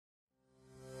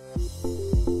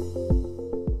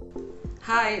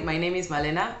Hi, my name is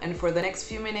Malena, and for the next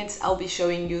few minutes I'll be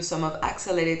showing you some of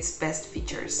Axledit's best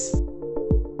features.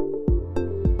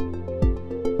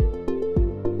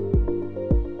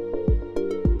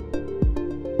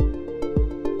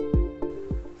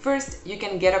 First, you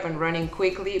can get up and running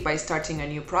quickly by starting a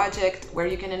new project where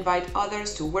you can invite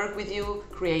others to work with you,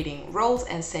 creating roles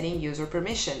and setting user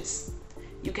permissions.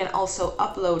 You can also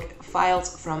upload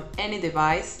files from any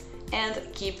device and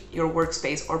keep your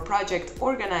workspace or project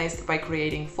organized by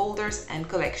creating folders and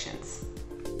collections.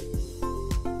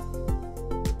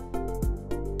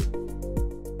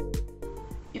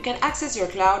 You can access your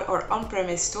cloud or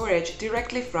on-premise storage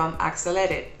directly from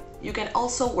Axledit. You can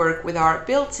also work with our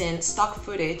built-in stock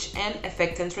footage and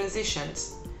effects and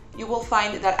transitions. You will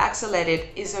find that Axledit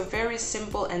is a very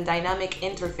simple and dynamic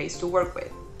interface to work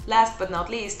with. Last but not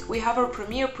least, we have our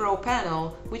Premiere Pro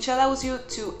panel, which allows you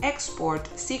to export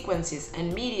sequences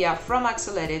and media from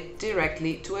Axledit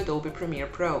directly to Adobe Premiere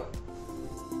Pro.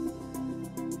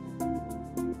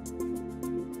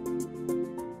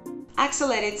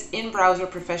 Axledit's in-browser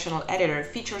professional editor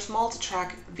features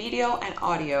multi-track video and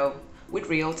audio with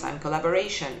real-time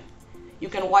collaboration. You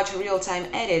can watch real-time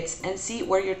edits and see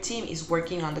where your team is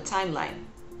working on the timeline.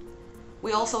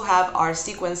 We also have our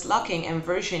sequence locking and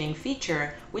versioning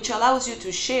feature, which allows you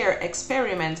to share,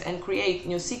 experiment, and create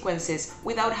new sequences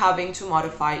without having to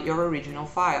modify your original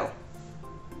file.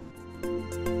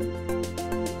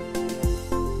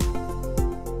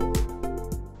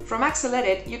 From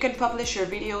Axledit, you can publish your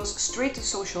videos straight to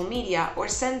social media or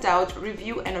send out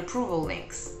review and approval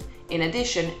links. In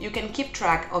addition, you can keep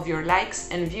track of your likes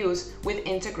and views with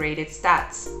integrated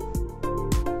stats.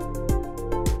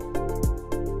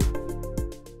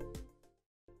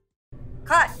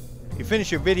 Cut! You finish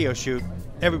your video shoot,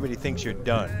 everybody thinks you're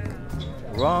done.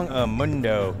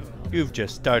 Wrong-a-mundo. You've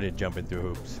just started jumping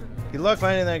through hoops. Good luck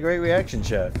finding that great reaction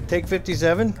shot. Take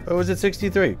 57? Or was it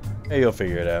 63? Hey, you'll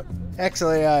figure it out.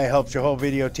 Axle AI helps your whole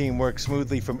video team work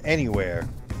smoothly from anywhere.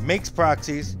 It makes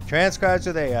proxies, transcribes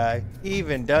with AI,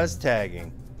 even does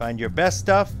tagging. Find your best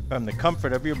stuff from the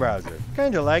comfort of your browser.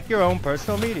 Kinda like your own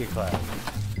personal media cloud.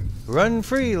 Run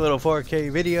free, little 4K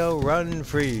video, run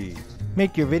free.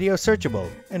 Make your video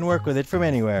searchable and work with it from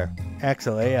anywhere.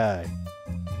 Axle AI.